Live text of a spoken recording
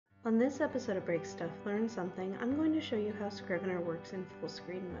On this episode of Break Stuff, Learn Something, I'm going to show you how Scrivener works in full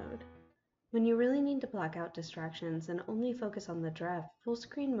screen mode. When you really need to block out distractions and only focus on the draft, full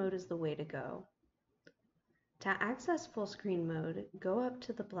screen mode is the way to go. To access full screen mode, go up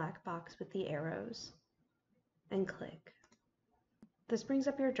to the black box with the arrows and click. This brings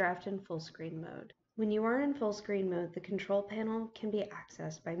up your draft in full screen mode. When you are in full screen mode, the control panel can be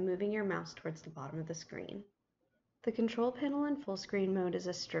accessed by moving your mouse towards the bottom of the screen. The control panel in full screen mode is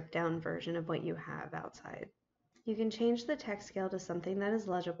a stripped down version of what you have outside. You can change the text scale to something that is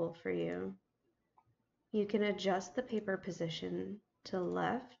legible for you. You can adjust the paper position to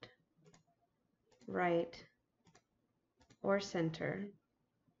left, right, or center.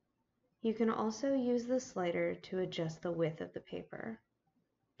 You can also use the slider to adjust the width of the paper.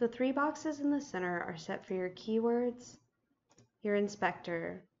 The three boxes in the center are set for your keywords, your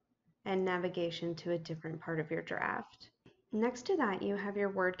inspector, and navigation to a different part of your draft. Next to that, you have your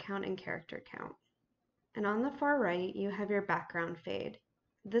word count and character count. And on the far right, you have your background fade.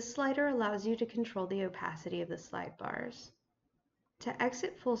 This slider allows you to control the opacity of the slide bars. To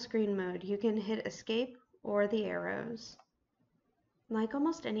exit full screen mode, you can hit escape or the arrows. Like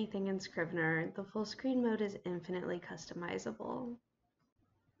almost anything in Scrivener, the full screen mode is infinitely customizable.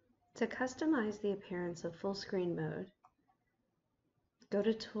 To customize the appearance of full screen mode, go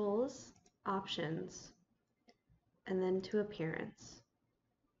to Tools, Options, and then to Appearance.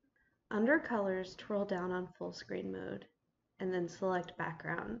 Under Colors, twirl down on full screen mode, and then select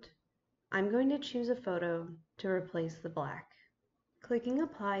Background. I'm going to choose a photo to replace the black. Clicking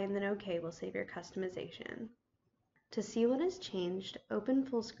Apply and then OK will save your customization. To see what has changed, open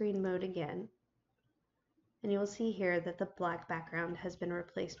full screen mode again, and you will see here that the black background has been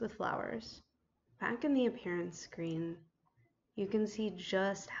replaced with flowers. Back in the Appearance screen, you can see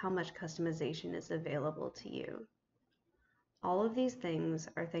just how much customization is available to you. All of these things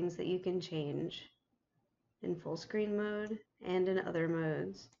are things that you can change in full screen mode and in other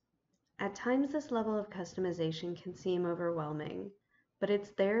modes. At times this level of customization can seem overwhelming, but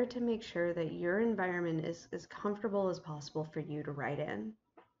it's there to make sure that your environment is as comfortable as possible for you to write in.